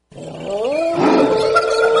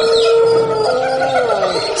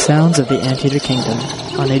Sounds of the Anteater Kingdom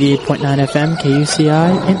on 88.9 FM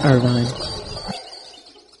KUCI in Irvine.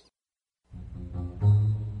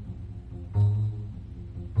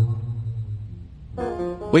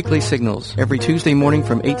 Weekly Signals, every Tuesday morning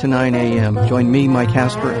from 8 to 9 a.m. Join me, Mike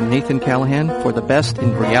Hasper, and Nathan Callahan for the best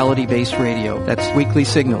in reality-based radio. That's Weekly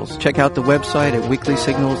Signals. Check out the website at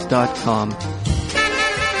weeklysignals.com.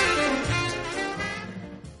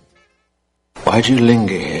 Why do you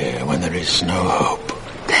linger here when there is no hope?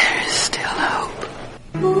 There is still hope.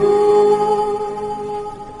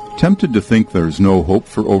 Tempted to think there's no hope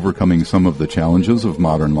for overcoming some of the challenges of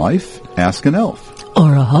modern life? Ask an elf.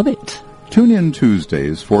 Or a hobbit. Tune in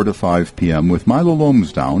Tuesdays, 4 to 5 p.m. with Milo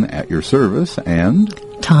Lomsdown at your service and...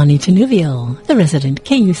 Tawny Tanuvial, the resident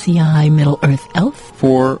KUCI Middle-earth elf.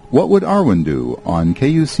 For What Would Arwen Do on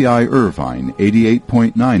KUCI Irvine,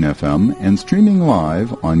 88.9 FM, and streaming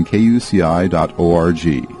live on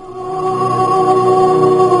KUCI.org.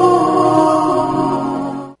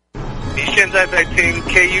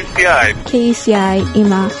 KUCI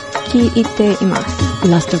今聞いています。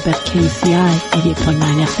Lusterbet KUCI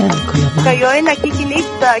 88.9 FM, Cuiabá. Kayo'y nakikinig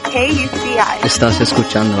sa KUCI. Estás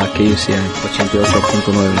escuchando a KUCI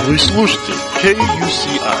 88.9. Вы слушаете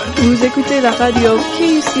KUCI. Vous écoutez la radio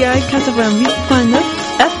KUCI 88.9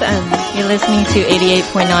 FM. You're listening to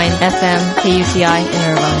 88.9 FM KUCI in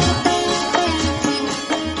Irvine.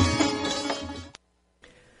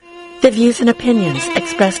 The views and opinions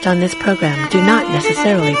expressed on this program do not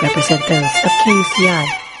necessarily represent those of KUCI,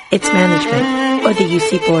 its management, or the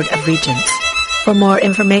UC Board of Regents. For more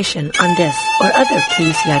information on this or other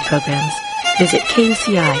KUCI programs, visit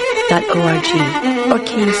kuci.org or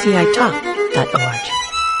kucitalk.org.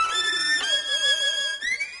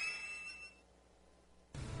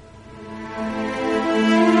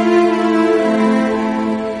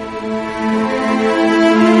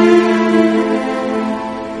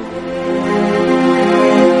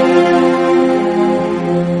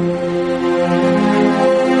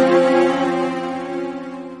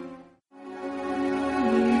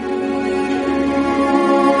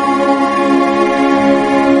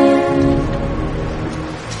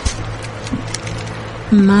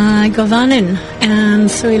 Govanen and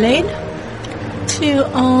Suilaid. To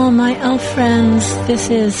all my elf friends, this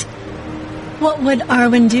is What Would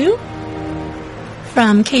Arwen Do?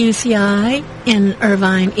 From KUCI in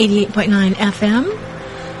Irvine, 88.9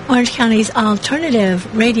 FM, Orange County's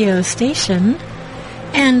alternative radio station,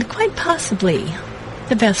 and quite possibly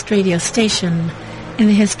the best radio station in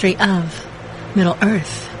the history of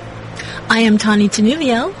Middle-earth. I am Tawny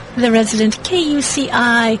Tanuvial, the resident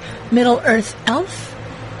KUCI Middle-earth elf.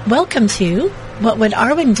 Welcome to What Would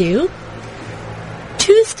Arwen Do?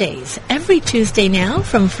 Tuesdays, every Tuesday now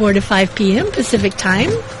from 4 to 5 p.m. Pacific Time.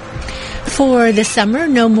 For the summer,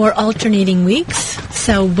 no more alternating weeks.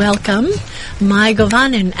 So welcome, my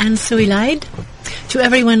Govanen and Suilaid, to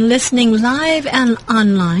everyone listening live and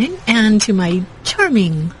online, and to my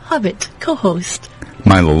charming Hobbit co-host,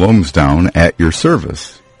 Milo Lomsdown at your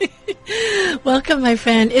service. Welcome, my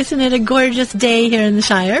friend. Isn't it a gorgeous day here in the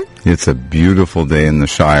Shire? It's a beautiful day in the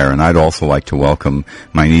Shire, and I'd also like to welcome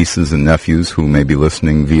my nieces and nephews who may be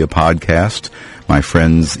listening via podcast, my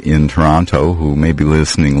friends in Toronto who may be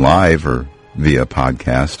listening live or via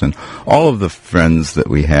podcast, and all of the friends that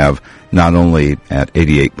we have not only at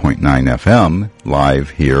 88.9 FM live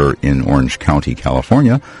here in Orange County,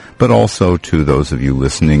 California, but also to those of you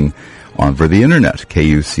listening over the Internet.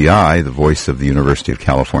 KUCI, the voice of the University of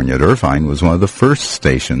California at Irvine, was one of the first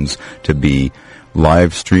stations to be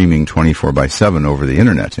live streaming 24/7 over the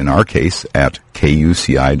Internet, in our case at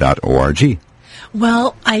kuci.org.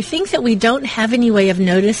 Well, I think that we don't have any way of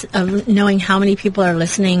knowing how many people are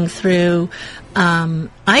listening through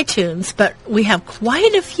iTunes, but we have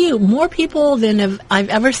quite a few, more people than I've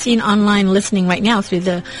ever seen online listening right now through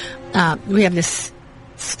the, we have this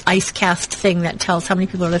IceCast thing that tells how many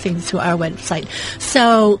people are listening to our website.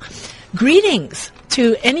 So, greetings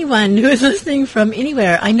to anyone who is listening from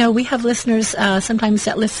anywhere. I know we have listeners sometimes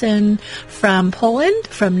that listen from Poland,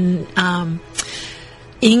 from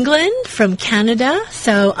England, from Canada.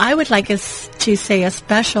 So I would like us to say a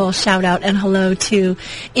special shout out and hello to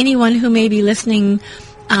anyone who may be listening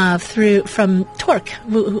from Torque,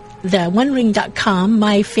 the OneRing.com,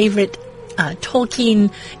 my favorite Tolkien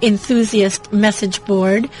enthusiast message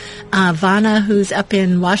board. Vanna, who's up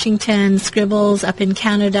in Washington, Scribbles up in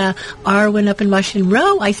Canada, Arwen up in Washington.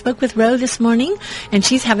 Ro, I spoke with Ro this morning, and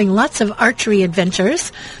she's having lots of archery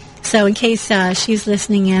adventures. So in case she's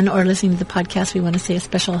listening in or listening to the podcast, we want to say a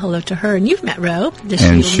special hello to her. And you've met Ro.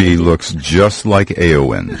 And she looks just like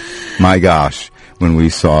Eowyn. My gosh, when we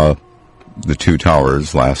saw the Two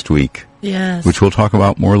Towers last week Yes. which we'll talk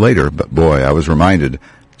about more later. But boy, I was reminded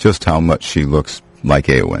just how much she looks like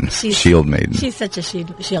Eowyn, Shield Maiden. She's such a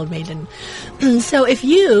shield maiden. So if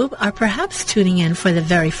you are perhaps tuning in for the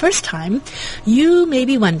very first time, you may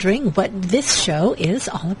be wondering what this show is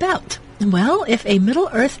all about. Well, if a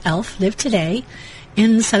Middle-earth elf lived today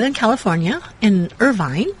in Southern California, in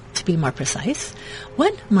Irvine, to be more precise,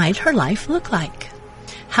 what might her life look like?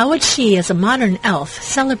 How would she, as a modern elf,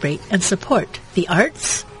 celebrate and support the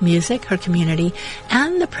arts, music, her community,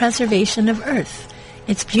 and the preservation of Earth,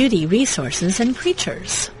 its beauty, resources, and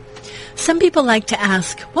creatures? Some people like to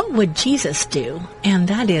ask, what would Jesus do? And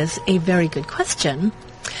that is a very good question.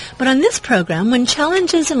 But on this program, when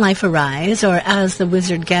challenges in life arise, or as the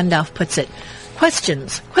wizard Gandalf puts it,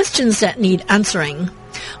 questions that need answering,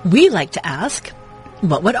 we like to ask,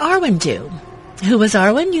 what would Arwen do? Who was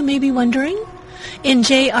Arwen, you may be wondering? In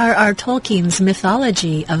J.R.R. Tolkien's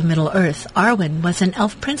mythology of Middle-earth, Arwen was an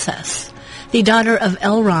elf princess, the daughter of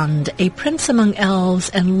Elrond, a prince among elves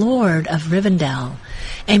and lord of Rivendell,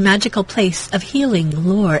 a magical place of healing,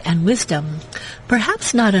 lore, and wisdom,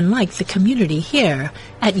 perhaps not unlike the community here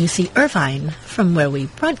at UC Irvine, from where we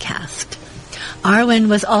broadcast. Arwen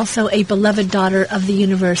was also a beloved daughter of the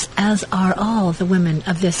universe, as are all the women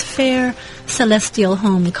of this fair, celestial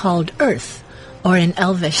home called Earth, or in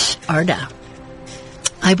Elvish, Arda.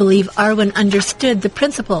 I believe Arwen understood the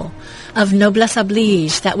principle of noblesse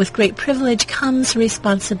oblige, that with great privilege comes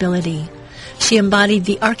responsibility. She embodied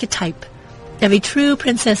the archetype of a true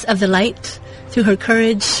princess of the light through her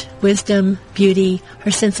courage, wisdom, beauty,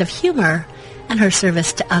 her sense of humor, and her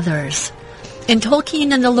service to others. In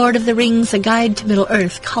Tolkien and the Lord of the Rings, A Guide to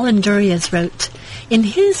Middle-earth, Colin Duriez wrote, in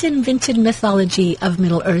his invented mythology of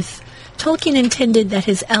Middle-earth, Tolkien intended that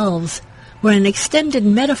his elves were an extended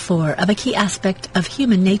metaphor of a key aspect of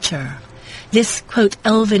human nature. This, quote,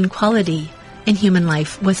 elven quality in human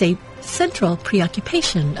life was a central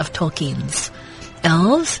preoccupation of Tolkien's.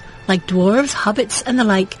 Elves, like dwarves, hobbits, and the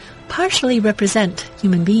like, partially represent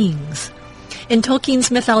human beings. In Tolkien's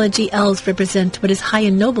mythology, elves represent what is high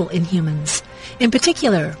and noble in humans. In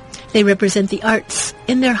particular, they represent the arts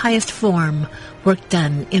in their highest form, work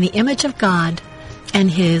done in the image of God and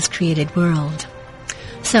his created world.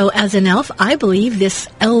 So as an elf, I believe this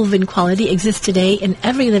elven quality exists today in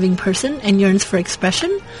every living person and yearns for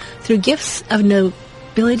expression through gifts of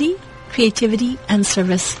nobility, creativity, and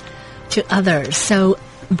service to others. So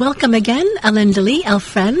welcome again, Alin Dali, elf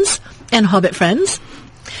friends and hobbit friends.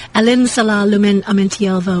 Alin Salah Lumen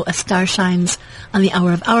Amentielvo, a star shines on the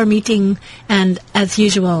hour of our meeting. And as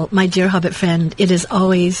usual, my dear hobbit friend, it is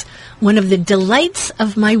always one of the delights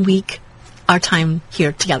of my week, our time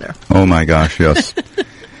here together. Oh my gosh, yes.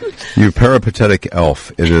 You peripatetic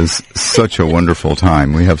elf, it is such a wonderful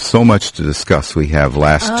time. We have so much to discuss. We have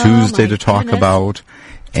last Tuesday to talk about,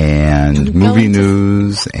 and movie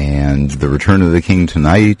news, and the Return of the King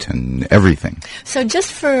tonight, and everything. So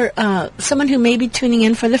just for someone who may be tuning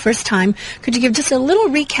in for the first time, could you give just a little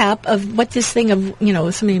recap of what this thing of,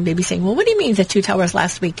 somebody may be saying, well, what do you mean the Two Towers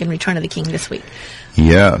last week and Return of the King this week?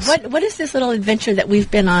 Yes. What is this little adventure that we've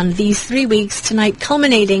been on these 3 weeks tonight,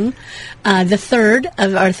 culminating the third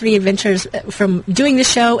of our 3 adventures from doing the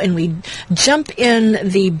show, and we jump in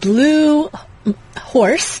the blue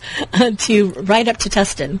horse to right up to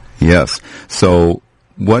Tustin. Yes. So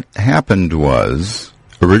what happened was,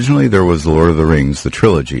 originally there was The Lord of the Rings, the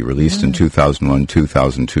trilogy, released in 2001,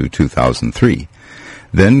 2002, 2003.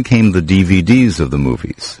 Then came the DVDs of the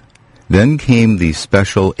movies. Then came the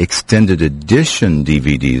special extended edition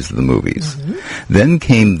DVDs of the movies. Then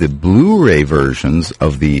came the Blu-ray versions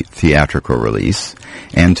of the theatrical release.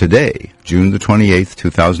 And today, June the 28th,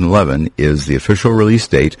 2011, is the official release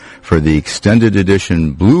date for the extended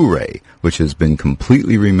edition Blu-ray, which has been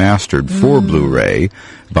completely remastered for Blu-ray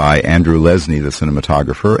by Andrew Lesnie, the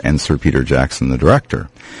cinematographer, and Sir Peter Jackson, the director.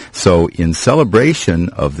 So in celebration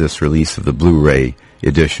of this release of the Blu-ray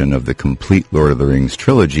edition of the complete Lord of the Rings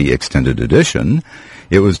trilogy extended edition,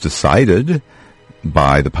 it was decided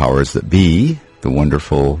by the powers that be, the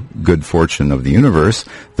wonderful good fortune of the universe,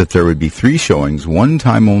 that there would be 3 showings, one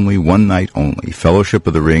time only, one night only. Fellowship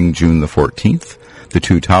of the Ring, June the 14th, The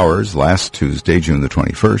Two Towers, last Tuesday, June the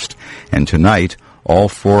 21st, and tonight, all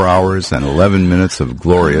 4 hours and 11 minutes of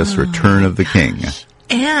glorious Return of the King.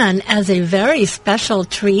 And as a very special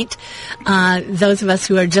treat, those of us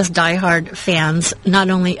who are just diehard fans, not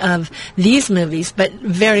only of these movies, but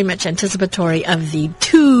very much anticipatory of the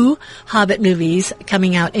 2 Hobbit movies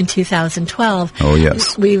coming out in 2012. Oh,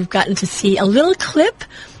 yes. We've gotten to see a little clip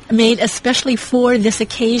made especially for this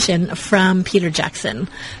occasion from Peter Jackson.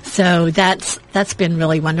 So that's been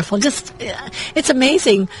really wonderful. Just, it's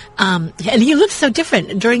amazing. And he looks so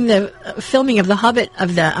different during the filming of The Hobbit,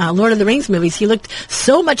 of the Lord of the Rings movies. He looked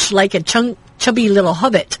so much like a chubby little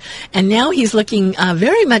hobbit, and now he's looking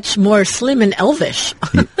very much more slim and elvish.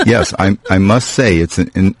 Yes, I must say it's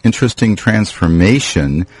an interesting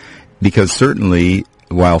transformation, because certainly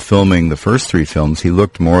while filming the first three films, he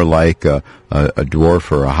looked more like a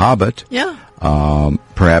dwarf or a hobbit. Yeah.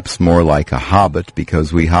 Perhaps more like a hobbit,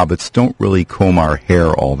 because we hobbits don't really comb our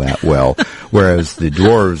hair all that well, whereas the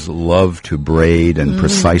dwarves love to braid and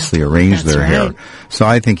precisely arrange their hair. So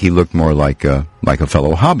I think he looked more like a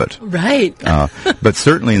fellow hobbit. Right. But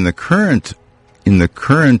certainly in the current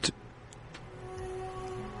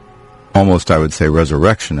almost, I would say,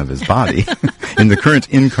 resurrection of his body. In the current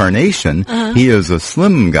incarnation, he is a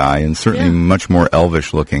slim guy and certainly much more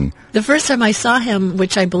elvish looking. The first time I saw him,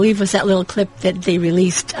 which I believe was that little clip that they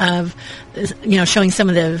released of, showing some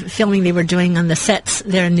of the filming they were doing on the sets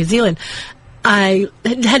there in New Zealand, I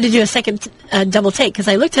had to do a second double take, because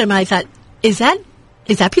I looked at him and I thought, is that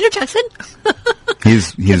Peter Jackson?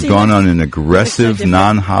 He's gone on an aggressive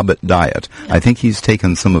non-Hobbit diet. Yeah. I think he's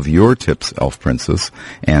taken some of your tips, Elf Princess,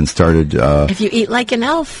 and started... if you eat like an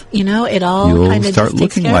elf, it all kind of you'll start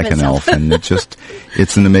looking like an elf, and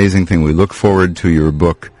it's an amazing thing. We look forward to your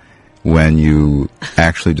book when you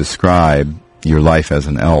actually describe your life as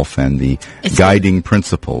an elf and the guiding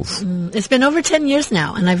principles. It's been over 10 years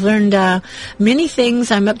now, and I've learned many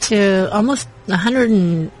things. I'm up to almost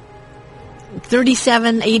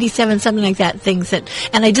 137, 87, something like that,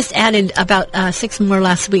 and I just added about 6 more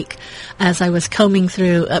last week as I was combing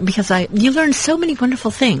through, because you learn so many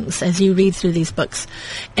wonderful things as you read through these books,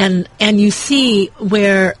 and you see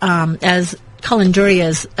where, as Colin Dury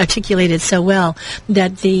has articulated so well,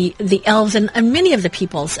 that the elves and many of the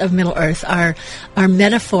peoples of Middle-earth are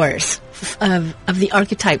metaphors of the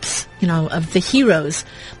archetypes, of the heroes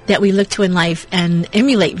that we look to in life and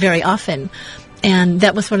emulate very often. And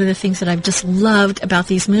that was one of the things that I've just loved about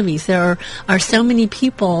these movies. There are so many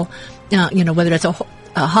people, whether it's a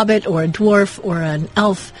hobbit or a dwarf or an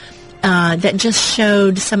elf, that just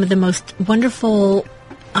showed some of the most wonderful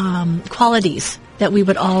qualities that we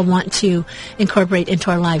would all want to incorporate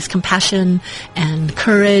into our lives. Compassion and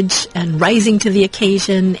courage and rising to the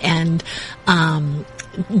occasion and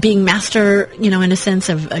being master, in a sense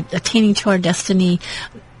of attaining to our destiny.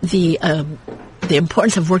 The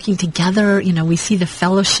importance of working together, we see the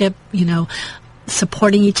fellowship,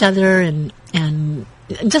 supporting each other, and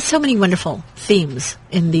just so many wonderful themes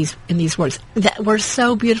in these works that were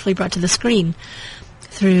so beautifully brought to the screen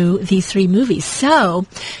through these 3 movies. So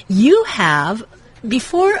you have,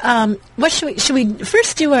 before, what should we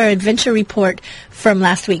first do our adventure report from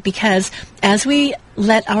last week? Because as we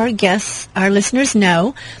let our guests, our listeners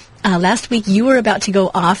know, last week you were about to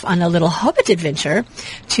go off on a little Hobbit adventure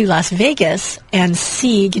to Las Vegas and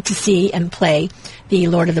get to see and play the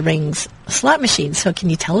Lord of the Rings slot machine. So can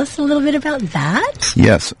you tell us a little bit about that?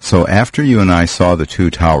 Yes. So after you and I saw the 2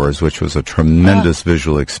 towers, which was a tremendous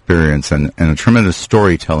visual experience and a tremendous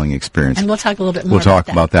storytelling experience. And we'll talk a little bit more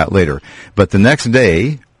about that later. But the next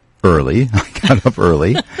day, early, I got up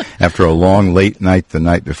early. After a long, late night the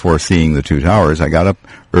night before seeing the 2 towers, I got up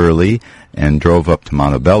early and drove up to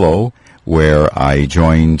Montebello, where I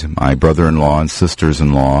joined my brother-in-law and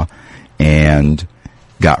sisters-in-law and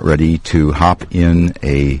got ready to hop in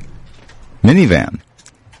a minivan.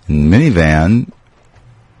 And the minivan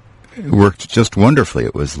worked just wonderfully.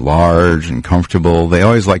 It was large and comfortable. They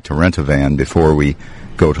always like to rent a van before we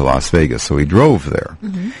go to Las Vegas, so we drove there.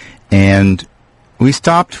 Mm-hmm. And we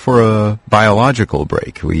stopped for a biological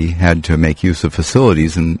break. We had to make use of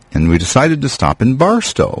facilities, and we decided to stop in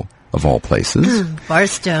Barstow, of all places.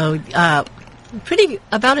 Barstow, pretty,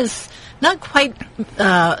 about as, not quite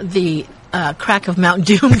the crack of Mount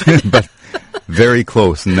Doom, but very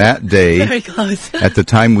close. And that day, very close. At the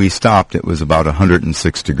time we stopped, it was about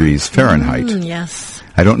 106 degrees Fahrenheit. Yes.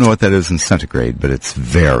 I don't know what that is in centigrade, but it's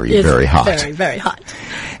very, very hot. Very, very hot.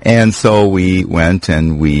 And so we went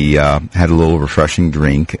and we had a little refreshing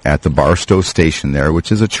drink at the Barstow station there,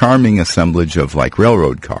 which is a charming assemblage of like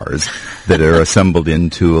railroad cars that are assembled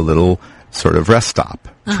into a little sort of rest stop,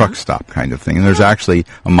 truck stop kind of thing. And there's actually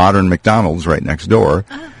a modern McDonald's right next door.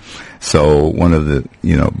 So one of the,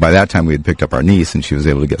 by that time we had picked up our niece and she was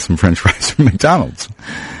able to get some French fries from McDonald's.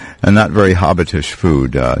 And not very hobbitish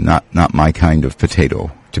food, not my kind of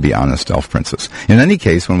potato, to be honest, Elf Princess. In any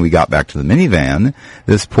case, when we got back to the minivan,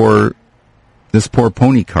 this poor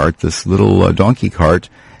pony cart, this little donkey cart,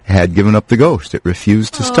 had given up the ghost. It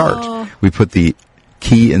refused to start. We put the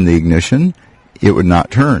key in the ignition. it would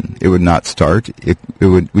not turn. It would not start.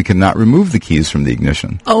 We could not remove the keys from the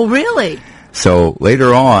ignition. Oh, really? So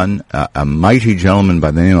later on, a mighty gentleman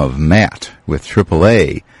by the name of Matt with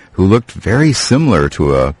AAA, who looked very similar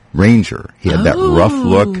to a Ranger. He had that rough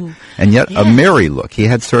look, and yet a merry look. He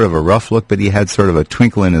had sort of a rough look, but he had sort of a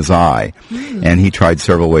twinkle in his eye. And he tried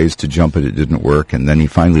several ways to jump it. It didn't work. And then he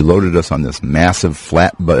finally loaded us on this massive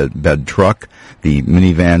flatbed truck. The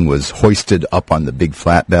minivan was hoisted up on the big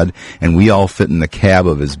flatbed, and we all fit in the cab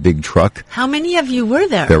of his big truck. How many of you were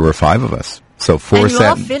there? There were 5 of us. So 4 and you sat.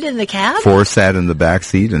 all fit in the cab? 4 sat in the back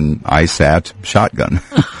seat, and I sat shotgun.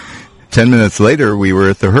 10 minutes later, we were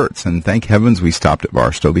at the Hertz, and thank heavens we stopped at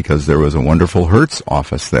Barstow because there was a wonderful Hertz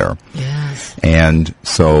office there. Yes. And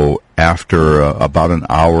so after about an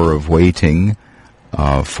hour of waiting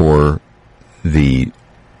for the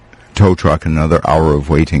tow truck, another hour of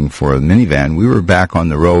waiting for the minivan, we were back on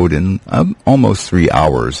the road in almost 3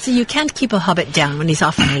 hours. So you can't keep a hobbit down when he's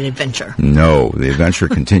off on an adventure. No, the adventure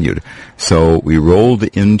continued. So we rolled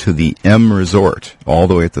into the M Resort, all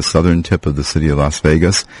the way at the southern tip of the city of Las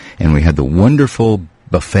Vegas, and we had the wonderful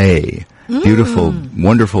buffet. Beautiful,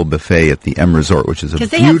 wonderful buffet at the M Resort, which is a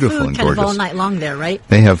beautiful and gorgeous. Because they have food kind of all night long there, right?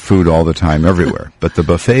 They have food all the time everywhere. But the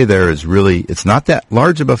buffet there is really, it's not that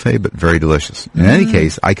large a buffet, but very delicious. In any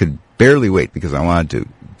case, I could barely wait because I wanted to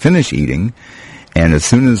finish eating. And as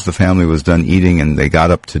soon as the family was done eating and they got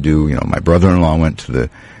up to do, my brother-in-law went to the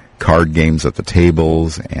card games at the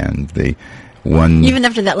tables, and they won. Even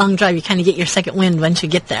after that long drive, you kind of get your second wind once you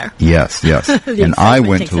get there. Yes. And I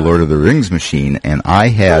went to the Lord of the Rings machine, and I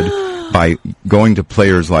had, by going to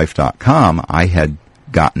playerslife.com, I had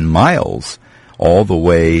gotten miles all the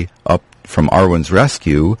way up from Arwen's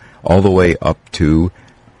rescue, all the way up to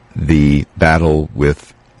the battle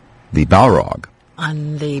with the Balrog.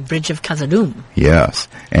 On the Bridge of Khazad-dûm. Yes.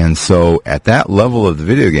 And so at that level of the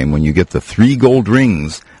video game, when you get the 3 gold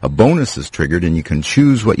rings, a bonus is triggered, and you can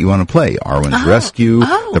choose what you want to play. Arwen's Rescue,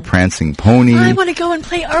 the Prancing Pony. I want to go and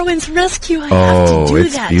play Arwen's Rescue. I have to do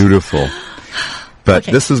it's that. Beautiful. But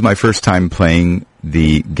this was my first time playing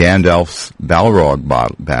the Gandalf's Balrog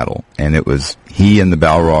battle, and it was he and the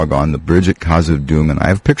Balrog on the bridge at Khazad-dûm, and I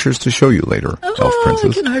have pictures to show you later, Elf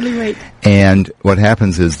Princess. I can hardly wait. And what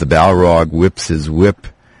happens is the Balrog whips his whip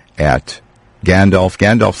at Gandalf.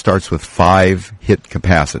 Gandalf starts with 5 hit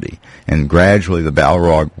capacity, and gradually the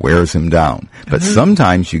Balrog wears him down. But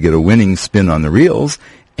sometimes you get a winning spin on the reels,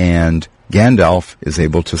 and Gandalf is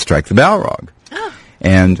able to strike the Balrog.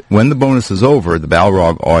 And when the bonus is over, the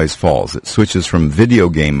Balrog always falls. It switches from video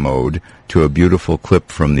game mode to a beautiful clip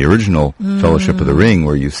from the original Fellowship of the Ring,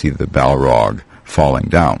 where you see the Balrog falling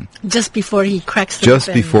down. Just before he cracks the whip.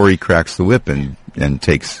 Just before he cracks the whip and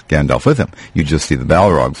takes Gandalf with him. You just see the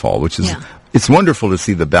Balrog fall, which is, it's wonderful to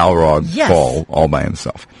see the Balrog fall all by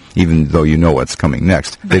himself. Even though you know what's coming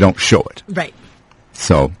next, they don't show it. Right.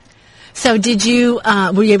 So did you,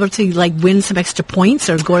 were you able to win some extra points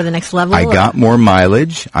or go to the next level? I got more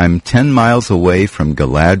mileage. I'm 10 miles away from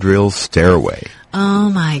Galadriel's Stairway. Oh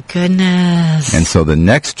my goodness. And so the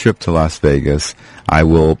next trip to Las Vegas, I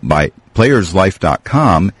will, by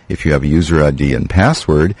playerslife.com, if you have a user ID and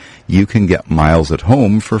password, you can get miles at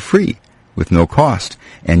home for free with no cost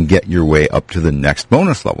and get your way up to the next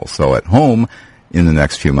bonus level. So at home, in the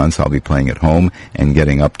next few months, I'll be playing at home and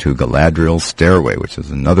getting up to Galadriel's Stairway, which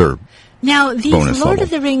is another now, these bonus Lord level. of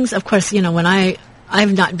the Rings, of course, when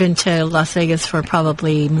I've not been to Las Vegas for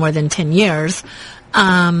probably more than 10 years,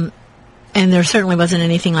 and there certainly wasn't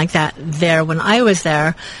anything like that there when I was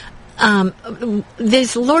there.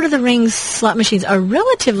 These Lord of the Rings slot machines are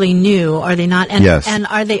relatively new, are they not? And, yes. And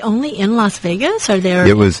are they only in Las Vegas?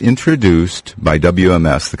 It was introduced by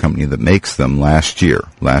WMS, the company that makes them, last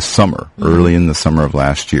summer, early in the summer of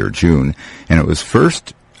last year, June. And it was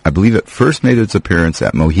I believe it first made its appearance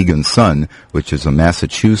at Mohegan Sun, which is a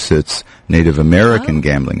Massachusetts Native American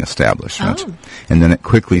gambling establishment. And then it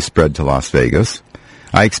quickly spread to Las Vegas.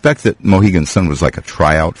 I expect that Mohegan Sun was like a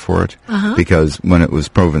tryout for it, because when it was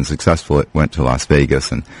proven successful, it went to Las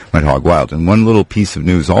Vegas and went hog wild. And one little piece of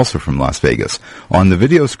news also from Las Vegas. On the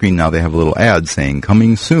video screen now, they have a little ad saying,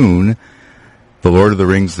 coming soon, the Lord of the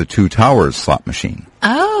Rings, The Two Towers slot machine.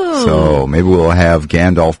 Oh. So maybe we'll have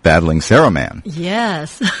Gandalf battling Saruman.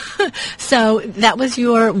 Yes. So that was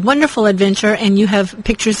your wonderful adventure, and you have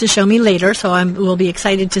pictures to show me later, so I will be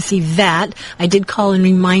excited to see that. I did call and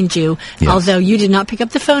remind you, although you did not pick up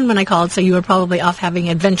the phone when I called, so you were probably off having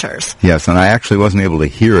adventures. Yes, and I actually wasn't able to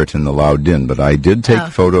hear it in the loud din, but I did take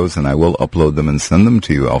photos, and I will upload them and send them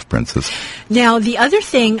to you, Elf Princess. Now, the other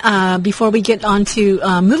thing, before we get on to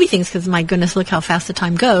movie things, because my goodness, look how fast the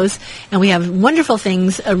time goes, and we have wonderful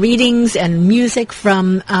things, readings and music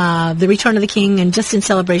from The Return of the King, and just in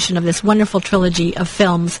celebration of this wonderful trilogy of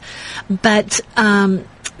films. But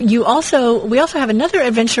we also have another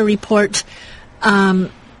adventure report. There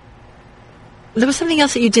was something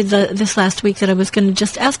else that you did this last week that I was going to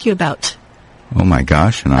just ask you about. Oh my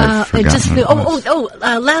gosh, and I've forgotten.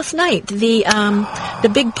 Last night the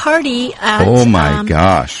big party at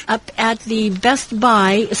up at the Best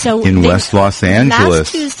Buy. So in West Los Angeles.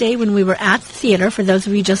 Last Tuesday when we were at the theater, for those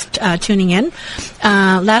of you just tuning in,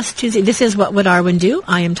 last Tuesday. This is What Would Arwen Do?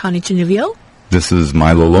 I am Tawny Chanuvio. This is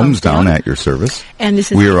Milo Lomsdown at your service. And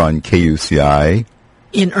this is we are on KUCI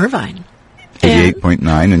in Irvine.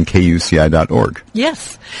 88.9 and KUCI.org.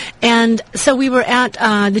 Yes. And so we were at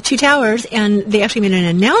the Two Towers, and they actually made an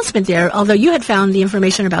announcement there, although you had found the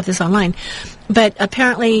information about this online. But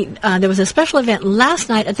apparently there was a special event last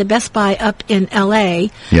night at the Best Buy up in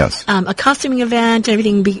L.A. Yes. A costuming event and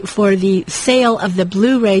everything for the sale of the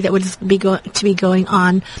Blu-ray that would be going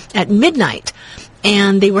on at midnight.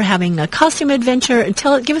 And they were having a costume adventure.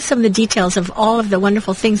 Give us some of the details of all of the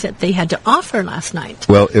wonderful things that they had to offer last night.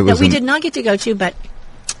 Well, it was that we did not get to go to, but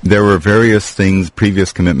there were various things,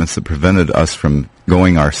 previous commitments that prevented us from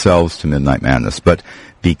going ourselves to Midnight Madness. But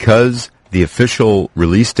because the official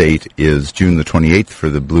release date is June the 28th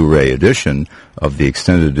for the Blu-ray edition of the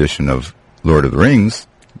extended edition of Lord of the Rings,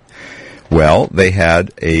 well, they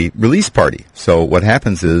had a release party. So what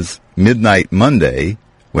happens is midnight Monday,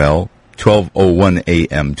 12:01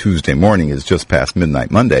 a.m. Tuesday morning is just past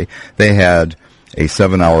midnight Monday. They had a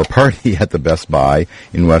 7-hour party at the Best Buy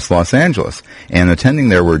in West Los Angeles. And attending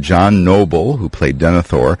there were John Noble, who played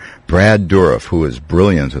Denethor, Brad Dourif, who is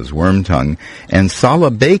brilliant as Wormtongue, and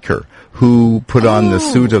Sala Baker, who put on the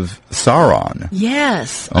suit of Sauron.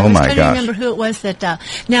 Yes. Oh, my gosh. I was trying to remember who it was that...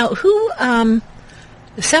 now, who...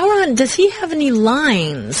 Sauron, does he have any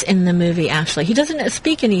lines in the movie, actually? He doesn't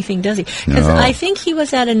speak anything, does he? Because I think he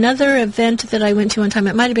was at another event that I went to one time.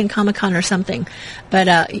 It might have been Comic-Con or something.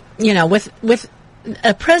 But, with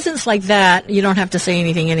a presence like that, you don't have to say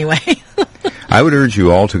anything anyway. I would urge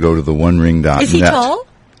you all to go to the OneRing.net. Is he tall?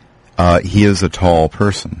 He is a tall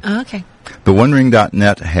person. Oh, okay. The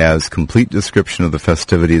OneRing.net has complete description of the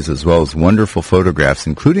festivities as well as wonderful photographs,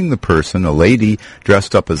 including the person, a lady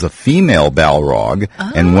dressed up as a female Balrog,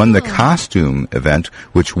 and won the costume event,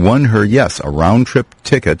 which won her, a round-trip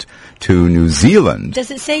ticket to New Zealand.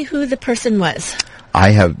 Does it say who the person was?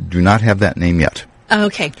 Do not have that name yet.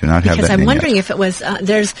 Okay. Do not have that name yet. Because I'm wondering if it was,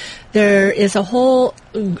 there is a whole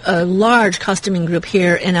large costuming group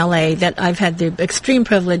here in LA that I've had the extreme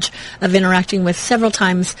privilege of interacting with several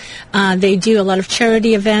times. They do a lot of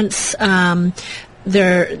charity events. A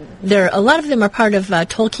lot of them are part of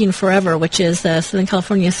Tolkien Forever, which is the Southern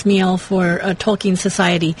California SMEAL for Tolkien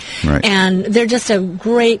Society. Right. And they're just a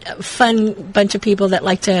great, fun bunch of people that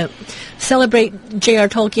like to celebrate J.R.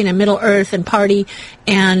 Tolkien and Middle-earth and party.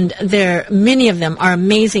 And many of them are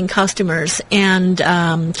amazing costumers. And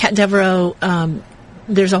Kat Devereaux,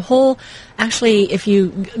 there's a whole... Actually, if you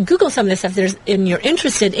Google some of this stuff, and you're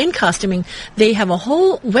interested in costuming, they have a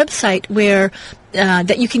whole website where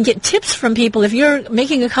that you can get tips from people. If you're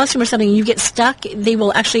making a costume or something and you get stuck, they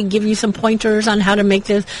will actually give you some pointers on how to make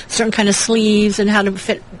the certain kind of sleeves and how to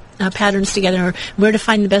fit patterns together, or where to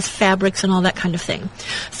find the best fabrics and all that kind of thing.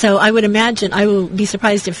 So I would imagine, I will be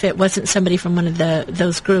surprised if it wasn't somebody from one of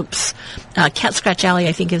those groups. Cat Scratch Alley,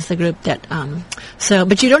 I think, is the group that.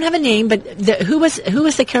 But you don't have a name. But who was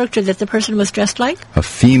the character that the person was dressed like? A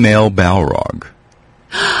female Balrog.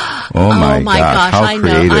 Oh my gosh! How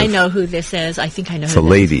creative. I know who this is. I think I know. It's a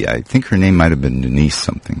lady. I think her name might have been Denise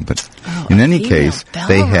something. But in any case,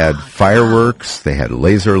 they had fireworks. They had a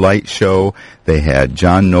laser light show. They had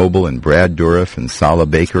John Noble and Brad Dourif and Sala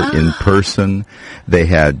Baker in person. They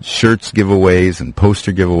had shirts giveaways and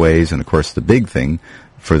poster giveaways, and of course, the big thing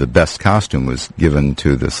for the best costume was given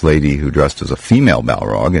to this lady who dressed as a female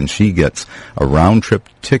Balrog, and she gets a round-trip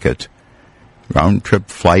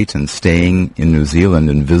flight and staying in New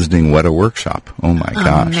Zealand and visiting Weta Workshop. Oh, my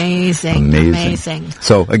gosh. Amazing.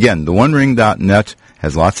 So, again, the OneRing.net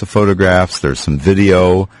has lots of photographs. There's some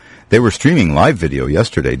video. They were streaming live video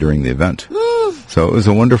yesterday during the event. So it was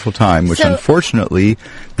a wonderful time, which unfortunately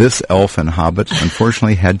this elf and hobbit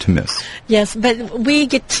unfortunately had to miss. Yes, but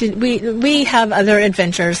we have other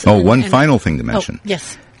adventures. One final thing to mention.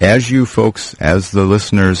 Yes. As you folks, as the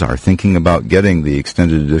listeners are thinking about getting the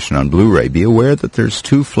extended edition on Blu-ray, be aware that there's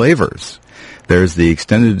 2 flavors. There's the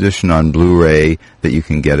extended edition on Blu-ray that you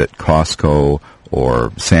can get at Costco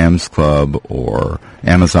or Sam's Club or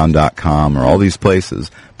Amazon.com or all these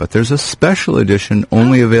places. But there's a special edition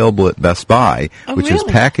only available at Best Buy, which is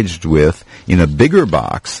packaged with, in a bigger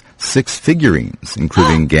box, 6 figurines,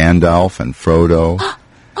 including Gandalf and Frodo.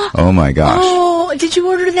 Oh, my gosh. Oh, did you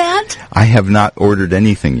order that? I have not ordered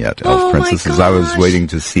anything yet, Elf Princess, as I was waiting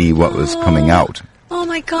to see what was coming out. Oh,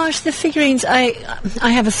 my gosh, the figurines. I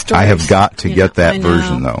have a story. I have got to get that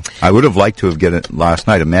version, though. I would have liked to have get it last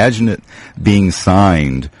night. Imagine it being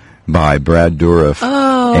signed by Brad Dourif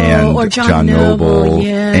and or John Noble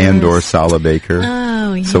and or Sala Baker.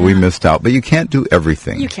 Oh, yeah. So we missed out. But you can't do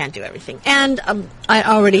everything. You can't do everything. And I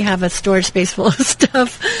already have a storage space full of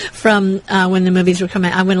stuff from when the movies were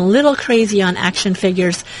coming out. I went a little crazy on action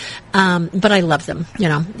figures, but I love them.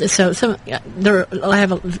 So I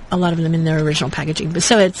have a lot of them in their original packaging.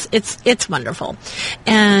 So it's wonderful,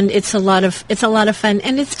 and it's a lot of fun,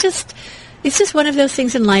 and it's just one of those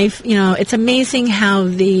things in life. It's amazing how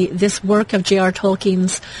this work of J.R.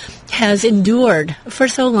 Tolkien's has endured for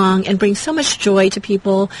so long and brings so much joy to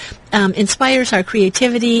people, inspires our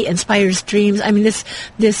creativity, inspires dreams. I mean,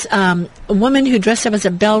 this woman who dressed up as a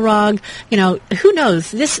Balrog, who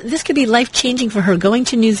knows? This could be life-changing for her. Going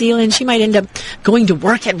to New Zealand, she might end up going to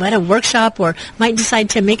work at Weta Workshop, or might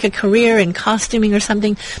decide to make a career in costuming or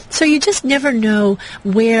something. So you just never know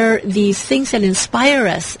where these things that inspire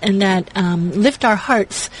us and that lift our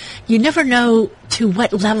hearts, you never know to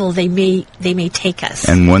what level they may take us.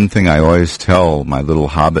 And one thing I always tell my little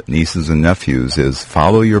hobbit nieces and nephews is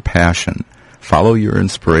follow your passion, follow your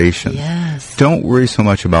inspiration. Yes. Don't worry so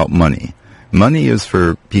much about money. Money is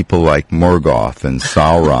for people like Morgoth and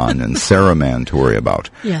Sauron and Saruman to worry about.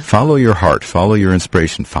 Yes. Follow your heart, follow your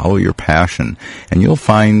inspiration, follow your passion, and you'll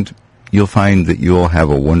find that you'll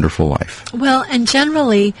have a wonderful life. Well, and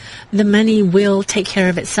generally, the money will take care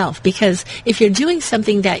of itself, because if you're doing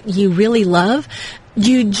something that you really love,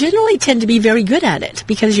 you generally tend to be very good at it,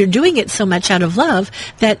 because you're doing it so much out of love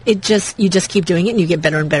that you just keep doing it, and you get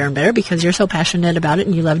better and better and better because you're so passionate about it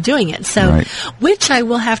and you love doing it. So, right. Which I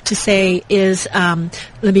will have to say is,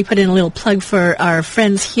 let me put in a little plug for our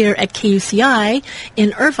friends here at KUCI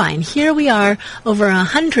in Irvine. Here we are, over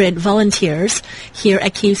 100 volunteers here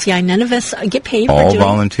at KUCI. None of us get paid. All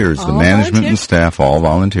volunteers. The management and staff, all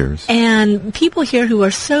volunteers. And people here who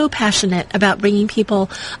are so passionate about bringing people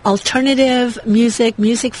alternative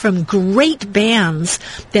music from great bands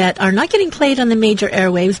that are not getting played on the major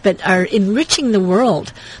airwaves, but are enriching the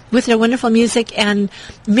world with their wonderful music. And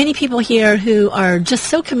many people here who are just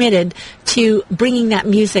so committed to bringing that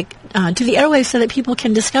music to the airwaves so that people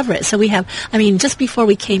can discover it. So we have, just before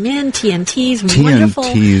we came in, TNT's wonderful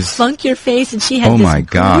Funk Your Face, and she had this my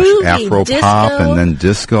gosh, Afro disco. pop and then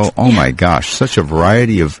disco. Oh my gosh, such a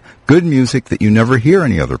variety of good music that you never hear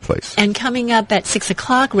any other place. And coming up at 6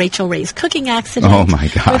 o'clock, Rachel Ray's Cooking Accident. Oh my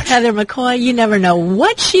gosh. With Heather McCoy. You never know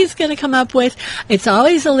what she's going to come up with. It's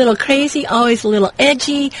always a little crazy, always a little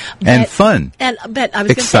edgy. And fun. But I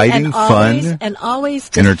was exciting, fun. And always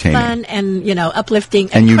just entertaining. Fun and, uplifting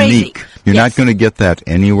and crazy. Unique. You're not going to get that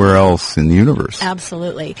anywhere else in the universe.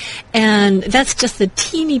 Absolutely. And that's just the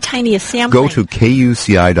teeny tiniest sampling. Go to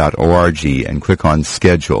kuci.org and click on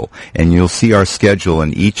schedule, and you'll see our schedule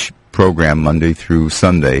in each program Monday through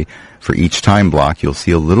Sunday. For each time block, you'll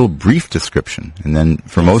see a little brief description. And then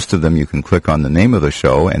for most of them, you can click on the name of the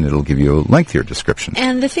show, and it'll give you a lengthier description.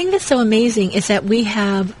 And the thing that's so amazing is that we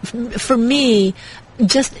have, for me,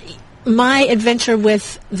 just my adventure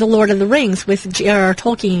with The Lord of the Rings, with J.R.R.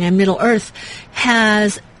 Tolkien and Middle-earth,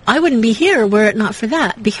 I wouldn't be here were it not for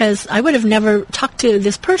that, because I would have never talked to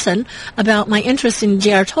this person about my interest in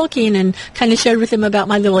J.R. Tolkien and kind of shared with him about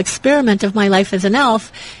my little experiment of my life as an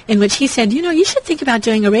elf, in which he said, you should think about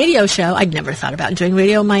doing a radio show. I'd never thought about doing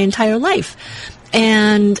radio my entire life.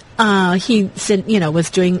 And he said, he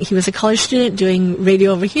was a college student doing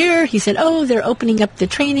radio over here. He said, they're opening up the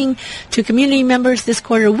training to community members this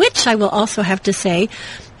quarter, which I will also have to say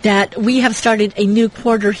that we have started a new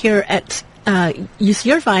quarter here at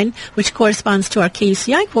UC Irvine, which corresponds to our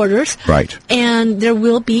KUCI quarters. Right. And there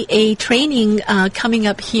will be a training coming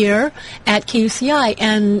up here at KUCI,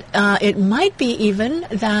 and it might be even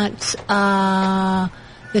that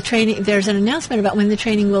the training. There's an announcement about when the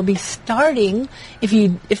training will be starting.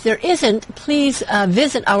 If there isn't, please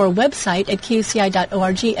visit our website at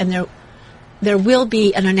kuci.org, and there will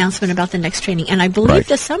be an announcement about the next training. And I believe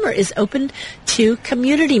the summer is open to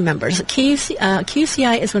community members.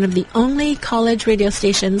 KUCI is one of the only college radio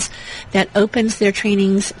stations that opens their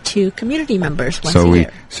trainings to community members once a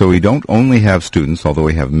year. So we don't only have students, although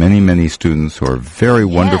we have many, many students who are very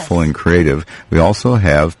wonderful and creative. We also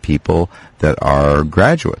have people that are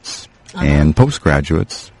graduates and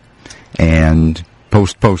postgraduates and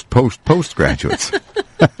postgraduates.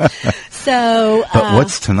 So, but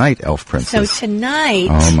what's tonight, Elf Princess? So tonight,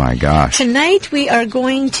 oh my gosh! Tonight we are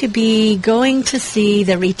going to be going to see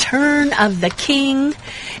the Return of the King,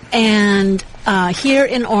 and here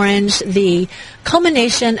in Orange, the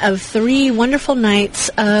culmination of 3 wonderful nights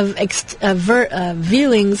of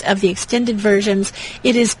viewings of the extended versions.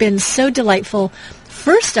 It has been so delightful.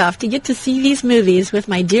 First off, to get to see these movies with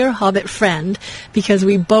my dear Hobbit friend, because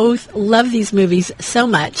we both love these movies so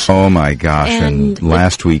much. Oh my gosh! And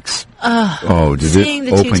last week's seeing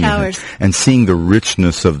the Two Towers and seeing the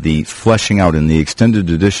richness of the fleshing out in the extended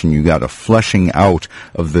edition. You got a fleshing out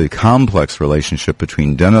of the complex relationship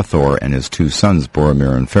between Denethor and his 2 sons,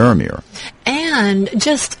 Boromir and Faramir. And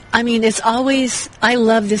just, I mean, it's always, I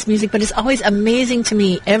love this music, but it's always amazing to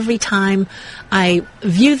me every time I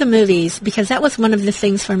view the movies, because that was one of the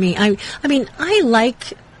things for me. I mean, I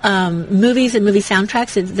like movies and movie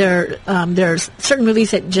soundtracks. There's certain movies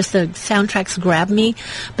that just the soundtracks grab me,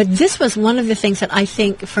 but this was one of the things that I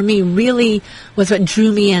think for me really was what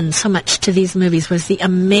drew me in so much to these movies, was the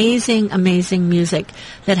amazing, amazing music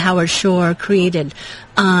that Howard Shore created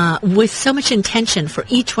with so much intention for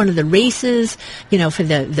each one of the races, you know, for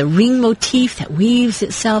the ring motif that weaves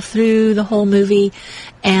itself through the whole movie,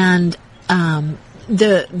 and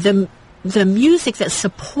the music that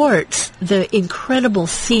supports the incredible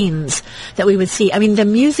scenes that we would see. I mean, the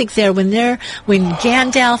music there when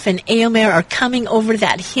Gandalf and Éomer are coming over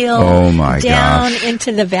that hill down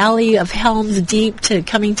into the valley of Helm's Deep to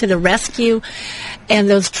coming to the rescue, and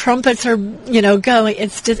those trumpets are, you know, going.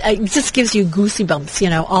 It just gives you goosebumps, you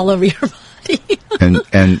know, all over your body.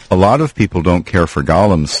 and a lot of people don't care for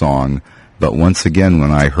Gollum's song, but once again,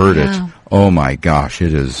 when I heard it, oh my gosh,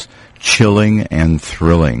 it is chilling and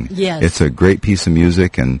thrilling. Yes. It's a great piece of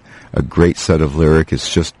music and a great set of lyric.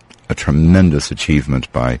 It's just a tremendous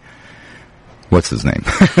achievement by, what's his name?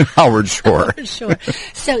 Howard Shore. Howard Shore.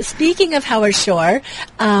 So speaking of Howard Shore,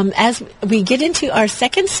 as we get into our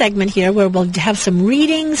second segment here, where we'll have some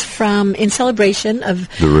readings in celebration of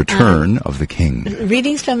the Return of the King.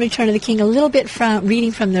 Readings from Return of the King, a little bit from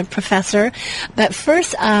reading from the professor. But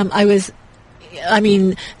first, the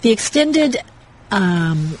extended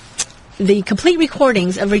the complete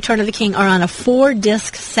recordings of Return of the King are on a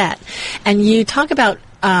 4-disc set, and you talk about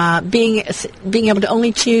being able to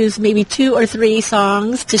only choose maybe 2 or 3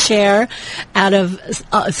 songs to share out of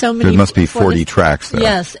so many. There must be 40 tracks there.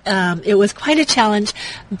 Yes, it was quite a challenge,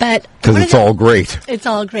 but because it's all great. It's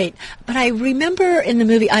all great. But I remember in the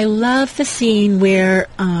movie, I love the scene where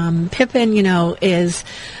Pippin, you know, is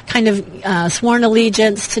kind of sworn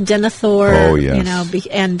allegiance to Denethor. Oh yes. You know,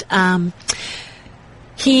 and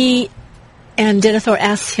And Denethor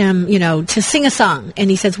asks him, you know, to sing a song.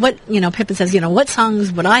 And he says, Pippin says, what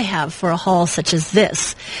songs would I have for a hall such as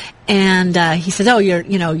this? And he says,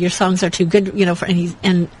 your songs are too good,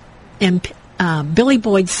 and Billy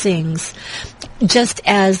Boyd sings, just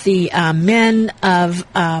as the men of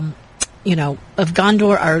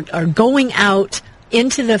Gondor are going out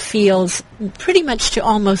into the fields pretty much to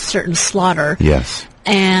almost certain slaughter. Yes.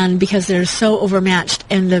 And because they're so overmatched,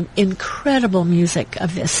 and the incredible music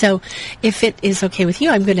of this. So if it is okay with you,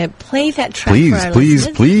 I'm going to play that track for our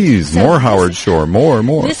listeners. Please. So more Howard Shore, more.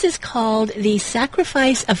 This is called The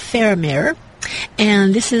Sacrifice of Faramir,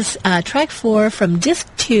 and this is track 4 from disc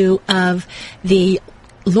 2 of the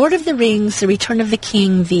Lord of the Rings, The Return of the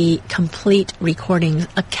King, the complete recordings,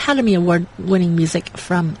 Academy Award-winning music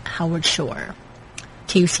from Howard Shore.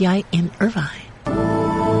 KUCI in Irvine.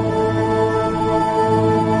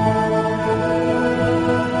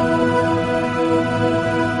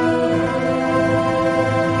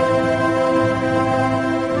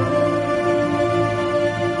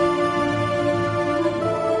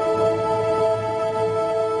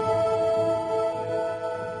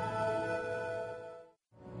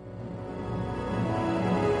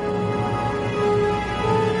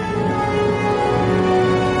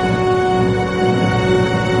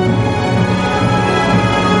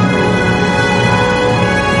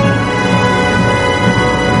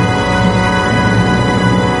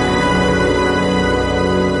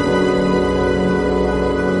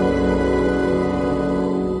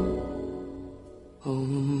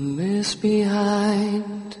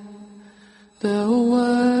 Behind the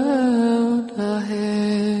world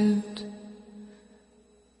ahead,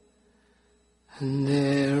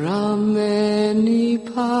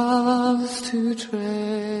 to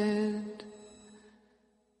tread.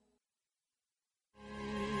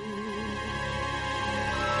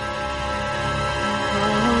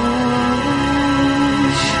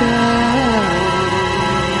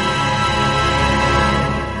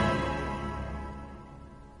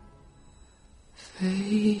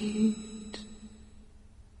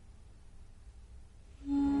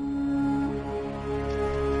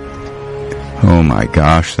 Oh my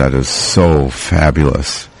gosh, that is so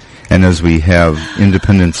fabulous. And as we have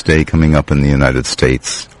Independence Day coming up in the United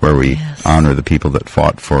States, where we honor the people that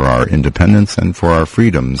fought for our independence and for our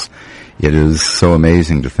freedoms, it is so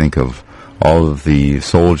amazing to think of all of the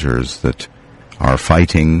soldiers that are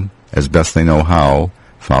fighting as best they know how,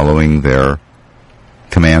 following their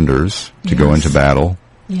commanders to go into battle.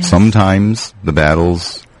 Yes. Sometimes the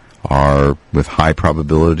battles are with high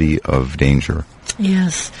probability of danger.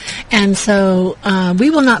 Yes. And so we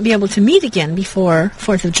will not be able to meet again before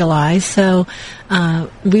 4th of July. So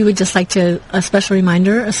we would just like to, a special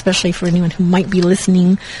reminder, especially for anyone who might be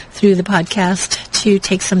listening through the podcast, to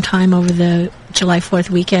take some time over the July 4th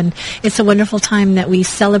weekend. It's a wonderful time that we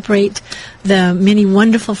celebrate the many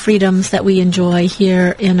wonderful freedoms that we enjoy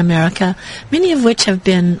here in America, many of which have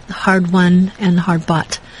been hard-won and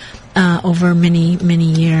hard-bought over many,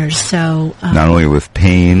 many years. So not only with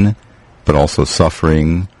pain, but also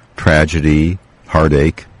suffering, tragedy,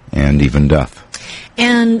 heartache, and even death.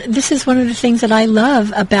 And this is one of the things that I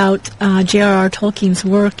love about J.R.R. Tolkien's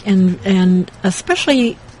work, and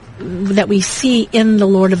especially that we see in The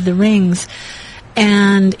Lord of the Rings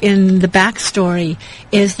and in the backstory,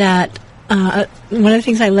 is that one of the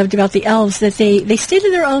things I loved about the elves, that they stayed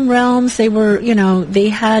in their own realms. They were, they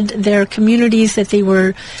had their communities that they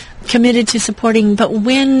were committed to supporting, but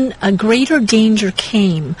when a greater danger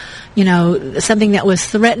came, something that was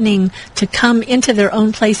threatening to come into their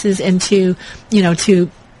own places and to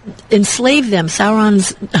enslave them,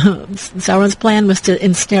 Sauron's plan was to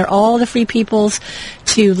ensnare all the free peoples,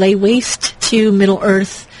 to lay waste to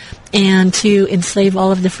Middle-earth, and to enslave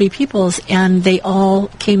all of the free peoples, and they all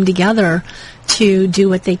came together to do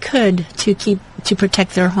what they could to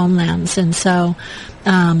protect their homelands. And so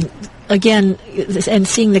again, and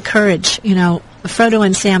seeing the courage, Frodo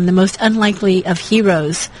and Sam, the most unlikely of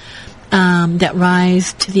heroes, that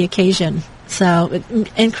rise to the occasion. So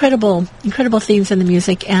incredible themes in the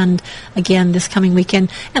music, and again, this coming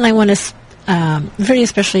weekend. And I want to very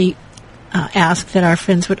especially ask that our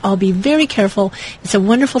friends would all be very careful. It's a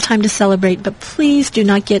wonderful time to celebrate, but please do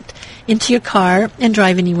not get into your car and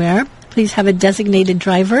drive anywhere. Please have a designated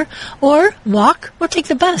driver, or walk, or take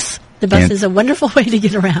the bus. The bus is a wonderful way to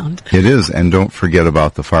get around. It is, and don't forget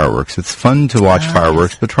about the fireworks. It's fun to watch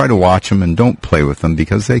fireworks, but try to watch them and don't play with them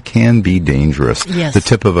because they can be dangerous. Yes. The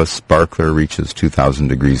tip of a sparkler reaches 2,000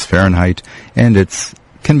 degrees Fahrenheit, and it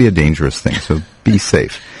can be a dangerous thing, so be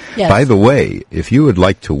safe. Yes. By the way, if you would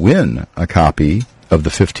like to win a copy of the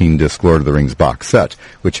 15-disc Lord of the Rings box set,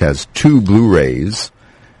 which has 2 Blu-rays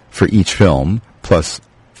for each film, plus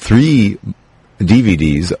 3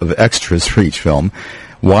 DVDs of extras for each film,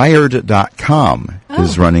 Wired.com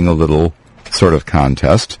is running a little sort of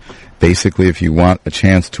contest. Basically, if you want a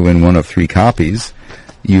chance to win one of 3 copies,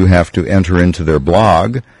 you have to enter into their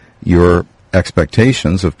blog your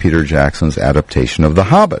expectations of Peter Jackson's adaptation of The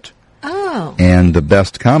Hobbit. Oh. And the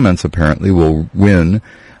best comments apparently will win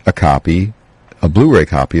a Blu-ray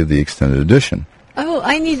copy of the extended edition. Oh,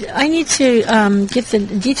 I need to get the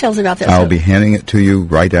details about that. I'll be handing it to you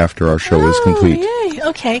right after our show is complete. Yay.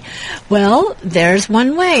 Okay. Well, there's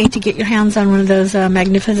one way to get your hands on one of those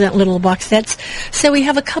magnificent little box sets. So we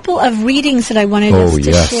have a couple of readings that I wanted us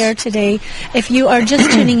to share today. If you are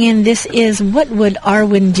just tuning in, this is What Would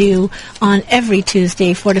Arwen Do on every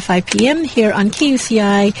Tuesday, 4 to 5 p.m. here on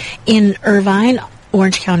KUCI in Irvine,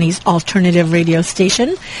 Orange County's alternative radio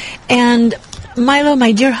station. And Milo,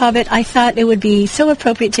 my dear Hobbit, I thought it would be so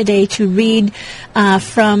appropriate today to read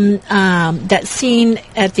from that scene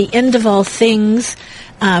at the end of all things,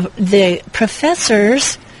 the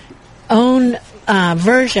professor's own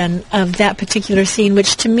version of that particular scene,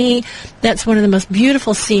 which to me, that's one of the most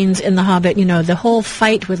beautiful scenes in The Hobbit. The whole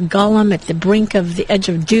fight with Gollum at the brink of the edge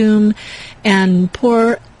of doom, and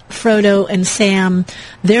poor Frodo and Sam,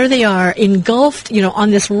 there they are, engulfed,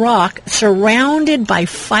 on this rock, surrounded by a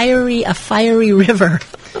fiery river.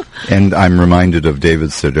 And I'm reminded of David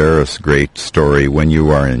Sedaris' great story, When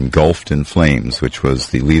You Are Engulfed in Flames, which was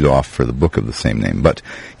the lead-off for the book of the same name. But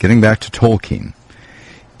getting back to Tolkien,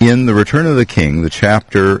 in The Return of the King, the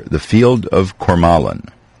chapter, The Field of Cormallen,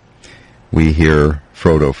 we hear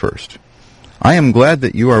Frodo first. "I am glad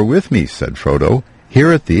that you are with me," said Frodo,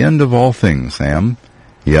 "here at the end of all things, Sam.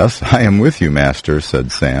 "Yes, I am with you, master,"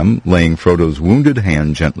 said Sam, laying Frodo's wounded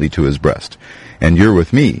hand gently to his breast. "And you're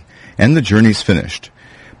with me, and the journey's finished.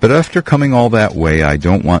 But after coming all that way, I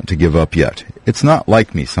don't want to give up yet. It's not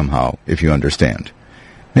like me somehow, if you understand."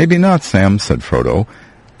 "Maybe not, Sam," said Frodo,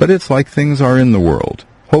 "but it's like things are in the world.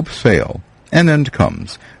 Hopes fail. An end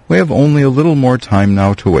comes. We have only a little more time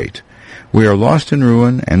now to wait. We are lost in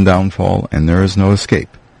ruin and downfall, and there is no escape.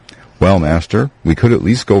 Well, master, we could at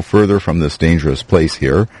least go further from this dangerous place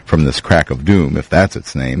here, from this crack of doom, if that's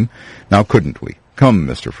its name. Now couldn't we? Come,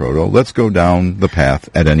 Mr. Frodo, let's go down the path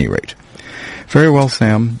at any rate." "Very well,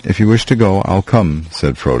 Sam. If you wish to go, I'll come,"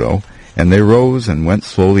 said Frodo. And they rose and went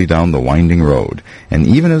slowly down the winding road, and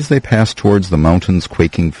even as they passed towards the mountain's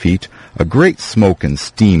quaking feet, a great smoke and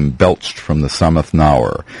steam belched from the Sammath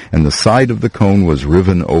Naur, and the side of the cone was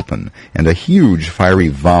riven open, and a huge fiery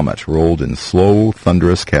vomit rolled in slow,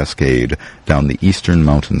 thunderous cascade down the eastern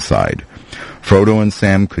mountainside. Frodo and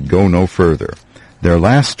Sam could go no further. Their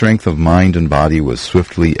last strength of mind and body was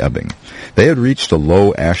swiftly ebbing. They had reached a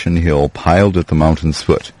low ashen hill piled at the mountain's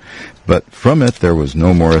foot, but from it there was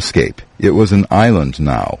no more escape. It was an island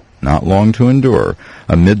now, not long to endure,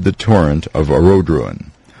 amid the torrent of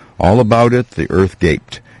Orodruin. All about it the earth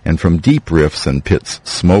gaped, and from deep rifts and pits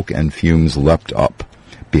smoke and fumes leapt up.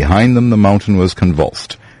 Behind them the mountain was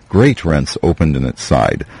convulsed. Great rents opened in its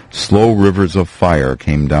side. Slow rivers of fire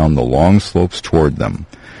came down the long slopes toward them.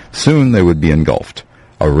 Soon they would be engulfed.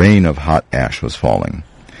 A rain of hot ash was falling.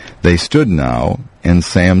 They stood now, and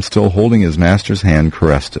Sam, still holding his master's hand,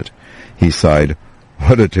 caressed it. He sighed.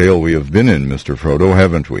 "What a tale we have been in, Mr. Frodo,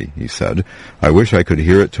 haven't we?" he said. "I wish I could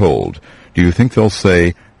hear it told. Do you think they'll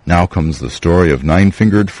say, 'Now comes the story of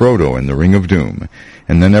Nine-Fingered Frodo and the Ring of Doom,'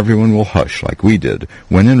 and then everyone will hush like we did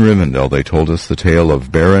when in Rivendell they told us the tale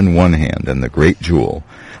of Baron One-Hand and the Great Jewel?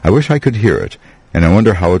 I wish I could hear it, and I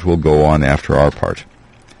wonder how it will go on after our part."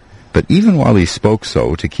 But even while he spoke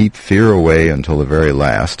so, to keep fear away until the very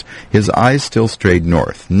last, his eyes still strayed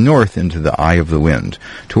north into the eye of the wind,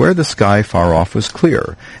 to where the sky far off was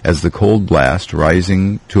clear, as the cold blast,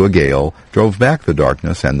 rising to a gale, drove back the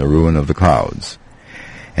darkness and the ruin of the clouds.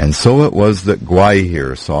 And so it was that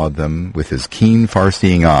Gwaihir saw them with his keen,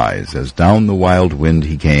 far-seeing eyes, as down the wild wind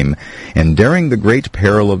he came, and daring the great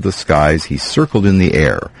peril of the skies, he circled in the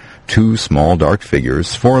air, two small dark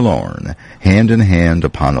figures, forlorn, hand in hand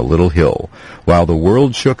upon a little hill, while the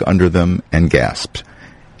world shook under them and gasped,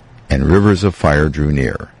 and rivers of fire drew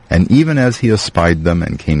near. And even as he espied them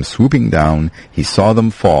and came swooping down, he saw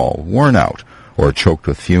them fall, worn out, or choked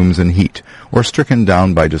with fumes and heat, or stricken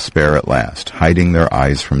down by despair at last, hiding their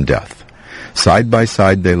eyes from death. Side by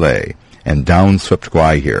side they lay, and down swept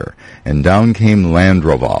Gwaihir, and down came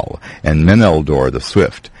Landroval, and Meneldor the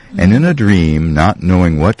Swift, and in a dream, not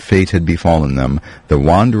knowing what fate had befallen them, the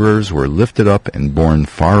wanderers were lifted up and borne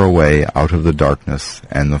far away out of the darkness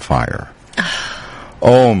and the fire.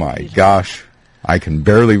 Oh my gosh, I can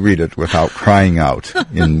barely read it without crying out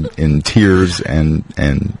in tears and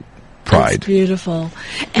pride. It's beautiful.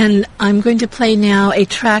 And I'm going to play now a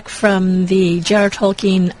track from the J.R.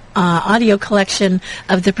 Tolkien audio collection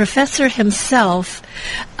of the professor himself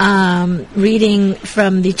reading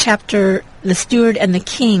from the chapter The Steward and the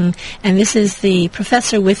King, and this is the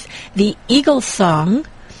professor with the Eagle Song,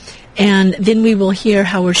 and then we will hear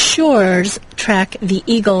Howard Shore's track The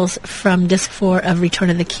Eagles from Disc 4 of Return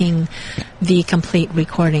of the King, the complete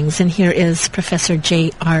recordings. And here is Professor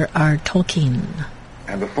J.R.R. Tolkien.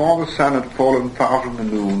 And before the sun had fallen far from the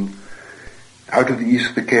moon, out of the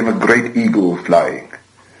east there came a great eagle flying,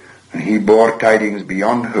 and he bore tidings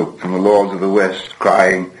beyond hope from the lords of the west,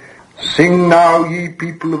 crying, "Sing now, ye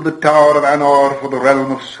people of the Tower of Anor, for the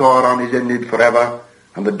realm of Sauron is ended forever,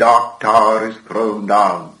 and the Dark Tower is thrown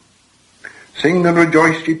down. Sing and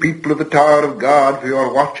rejoice, ye people of the Tower of God, for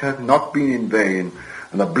your watch hath not been in vain,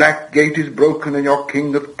 and the black gate is broken, and your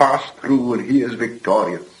king hath passed through, and he is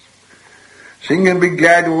victorious. Sing and be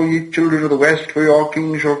glad, all ye children of the west, for your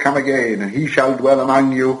king shall come again, and he shall dwell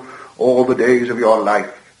among you all the days of your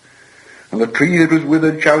life. And the tree that was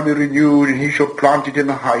withered shall be renewed, and he shall plant it in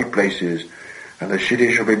the high places, and the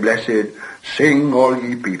city shall be blessed. Sing, all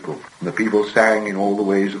ye people." And the people sang in all the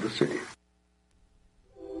ways of the city.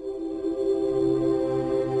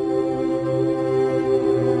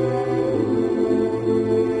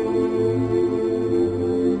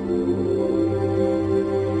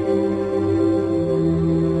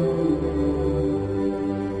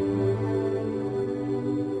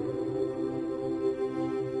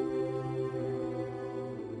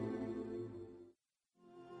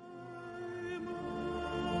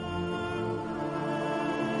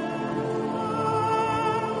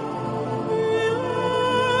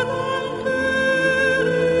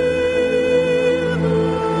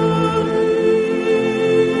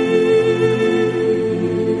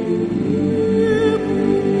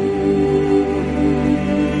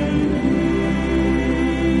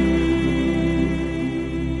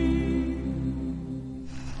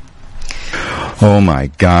 Oh my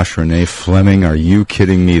gosh, Renee Fleming, are you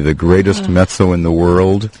kidding me? The greatest mezzo in the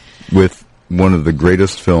world with one of the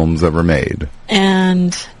greatest films ever made.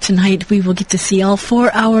 And tonight we will get to see all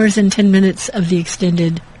 4 hours and 10 minutes of the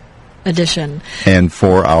extended edition. And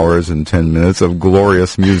 4 hours and 10 minutes of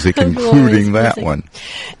glorious music, including that one.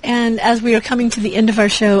 And as we are coming to the end of our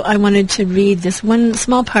show, I wanted to read this one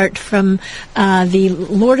small part from the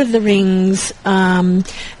Lord of the Rings,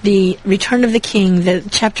 the Return of the King, the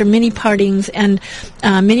chapter Many Partings. And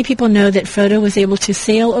many people know that Frodo was able to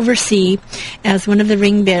sail over sea as one of the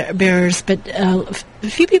ring bearers, but a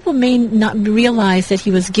few people may not realize that he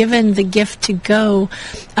was given the gift to go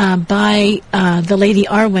by the Lady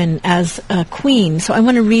Arwen as a queen. So I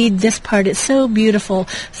want to read this part. It's so beautiful,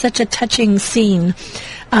 such a touching scene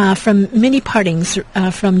from Many Partings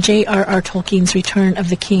from J.R.R. Tolkien's Return of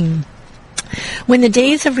the King. When the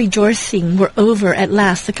days of rejoicing were over at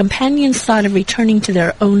last, the companions thought of returning to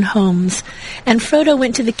their own homes. And Frodo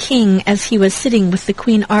went to the king as he was sitting with the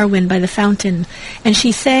Queen Arwen by the fountain, and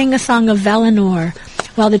she sang a song of Valinor,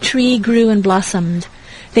 while the tree grew and blossomed.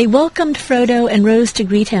 They welcomed Frodo and rose to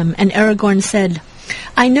greet him, and Aragorn said,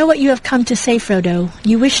 "I know what you have come to say, Frodo.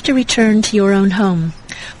 You wish to return to your own home.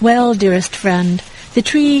 Well, dearest friend, the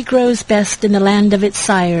tree grows best in the land of its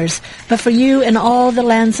sires, but for you in all the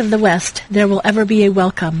lands of the West there will ever be a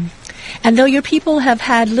welcome. And though your people have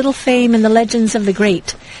had little fame in the legends of the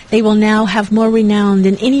great, they will now have more renown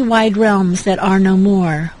than any wide realms that are no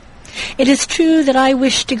more. It is true that I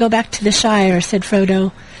wish to go back to the Shire," said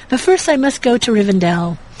Frodo, "but first I must go to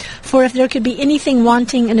Rivendell. For if there could be anything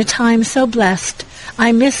wanting in a time so blessed,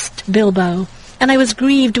 I missed Bilbo, and I was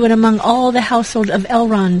grieved when among all the household of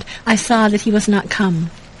Elrond I saw that he was not come."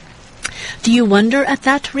 "Do you wonder at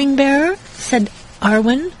that, ring-bearer?" said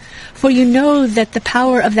Arwen, "for you know that the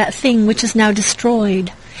power of that thing which is now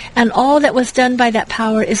destroyed, and all that was done by that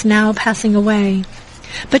power is now passing away.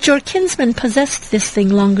 But your kinsman possessed this thing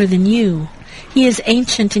longer than you. He is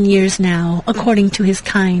ancient in years now, according to his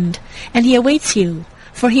kind, and he awaits you,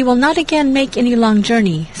 for he will not again make any long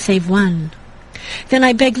journey, save one." "Then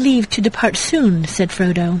I beg leave to depart soon," said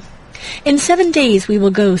Frodo. "In 7 days we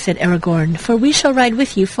will go," said Aragorn, "for we shall ride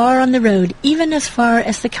with you far on the road, even as far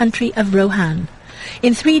as the country of Rohan.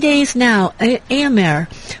 In 3 days now Eomer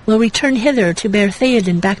will return hither to bear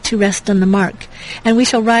Theoden back to rest on the Mark, and we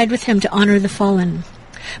shall ride with him to honor the fallen.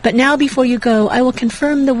 But now before you go, I will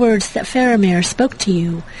confirm the words that Faramir spoke to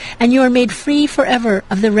you, and you are made free forever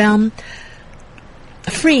of the realm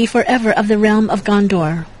of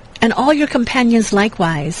Gondor, and all your companions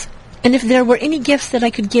likewise. And if there were any gifts that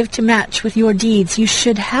I could give to match with your deeds, you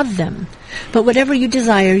should have them. But whatever you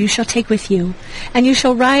desire you shall take with you, and you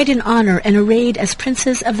shall ride in honor and arrayed as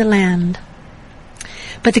princes of the land."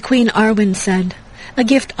 But the Queen Arwen said, "A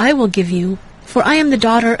gift I will give you, for I am the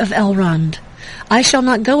daughter of Elrond. I shall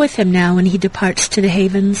not go with him now when he departs to the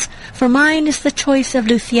havens, for mine is the choice of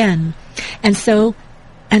Luthien,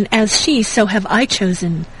 and as she, so have I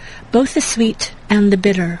chosen, both the sweet and the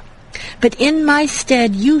bitter. But in my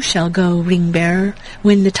stead you shall go, ring-bearer,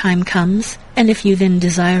 when the time comes, and if you then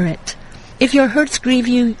desire it. If your hurts grieve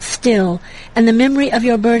you still, and the memory of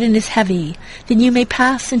your burden is heavy, then you may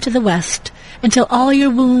pass into the West, until all your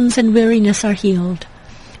wounds and weariness are healed.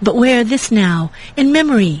 But wear this now, in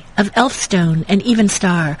memory of Elfstone and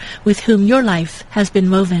Evenstar, with whom your life has been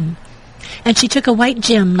woven." And she took a white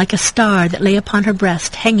gem like a star that lay upon her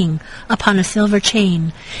breast, hanging upon a silver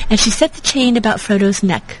chain, and she set the chain about Frodo's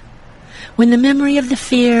neck. "When the memory of the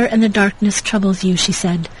fear and the darkness troubles you," she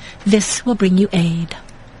said, "this will bring you aid."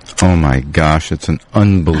 Oh my gosh, it's an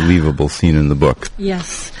unbelievable scene in the book.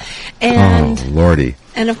 Yes. And, oh, Lordy.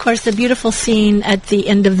 And of course the beautiful scene at the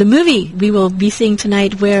end of the movie we will be seeing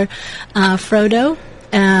tonight, where Frodo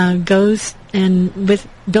goes and with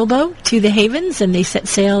Bilbo to the havens, and they set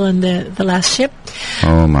sail on the last ship.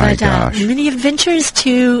 Oh my gosh. Many adventures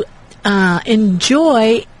to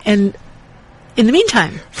enjoy, and in the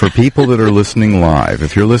meantime, for people that are listening live,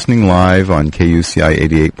 if you're listening live on KUCI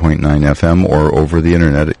 88.9 FM or over the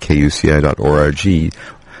internet at kuci.org,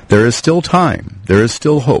 there is still time. There is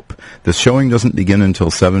still hope. The showing doesn't begin until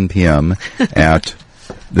 7 p.m. at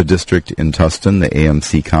the district in Tustin, the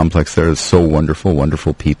AMC complex. There is so wonderful,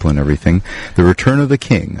 wonderful people and everything. The Return of the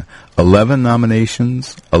King, 11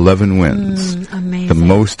 nominations, 11 wins. Amazing. The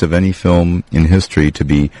most of any film in history to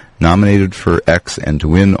be nominated for X and to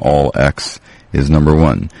win all X is number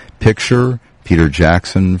one. Picture, Peter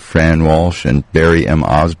Jackson, Fran Walsh, and Barry M.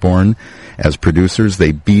 Osborne. As producers,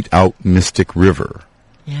 they beat out Mystic River.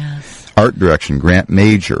 Yes. Art direction, Grant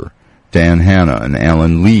Major, Dan Hanna, and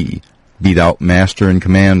Alan Lee beat out Master and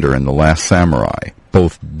Commander and The Last Samurai.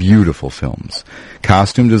 Both beautiful films.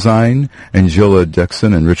 Costume design, Angela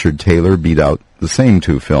Dixon and Richard Taylor beat out the same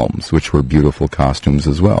two films, which were beautiful costumes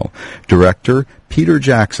as well. Director, Peter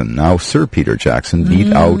Jackson, now Sir Peter Jackson,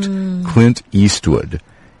 beat out Clint Eastwood.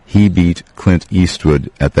 He beat Clint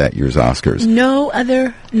Eastwood at that year's Oscars. No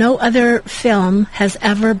other film has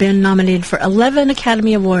ever been nominated for 11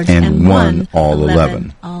 Academy Awards and won all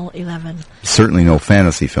 11. All 11. Certainly no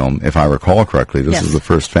fantasy film. If I recall correctly, this is the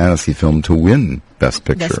first fantasy film to win Best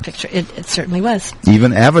Picture. Best Picture. It certainly was.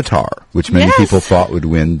 Even Avatar, which many people thought would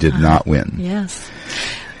win, did not win. Yes.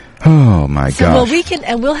 Oh, my gosh.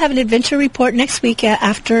 Well, we'll have an adventure report next week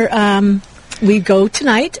after... we go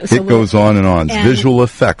tonight. So it goes on and on. Visual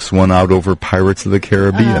effects won out over Pirates of the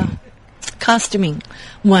Caribbean. Costuming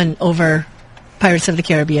won over Pirates of the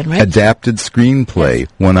Caribbean, right? Adapted screenplay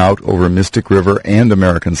won out over Mystic River and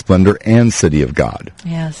American Splendor and City of God.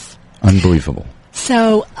 Yes. Unbelievable.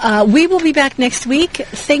 So we will be back next week.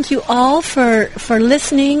 Thank you all for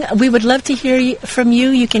listening. We would love to hear from you.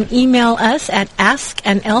 You can email us at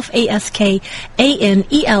askanelf, ASKANELF,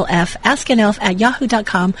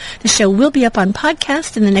 askanelf@yahoo.com. The show will be up on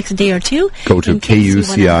podcast in the next day or two. Go to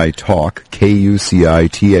KUCI Talk,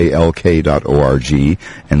 KUCITALK.org,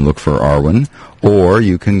 and look for Arwen. Or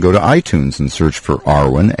you can go to iTunes and search for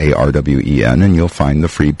Arwen, ARWEN, and you'll find the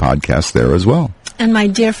free podcast there as well. And my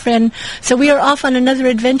dear friend, so we are off on another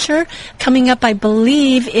adventure. Coming up, I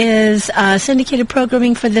believe, is syndicated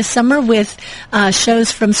programming for this summer with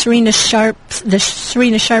shows from Serena Sharp's, the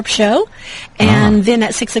Serena Sharp Show. And then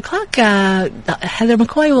at 6 o'clock, Heather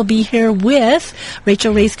McCoy will be here with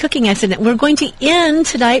Rachel Ray's Cooking Accident. We're going to end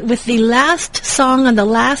tonight with the last song on the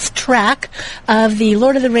last track of the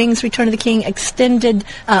Lord of the Rings, Return of the King extended,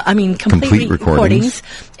 complete recordings.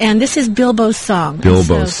 And this is Bilbo's song.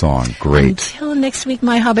 Bilbo's song, great. Until next week,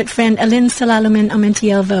 my Hobbit friend, Alin Salalumin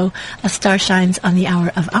Amentievo, a star shines on the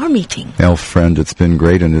hour of our meeting. Elf friend, it's been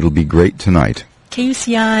great, and it'll be great tonight.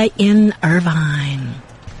 KUCI in Irvine.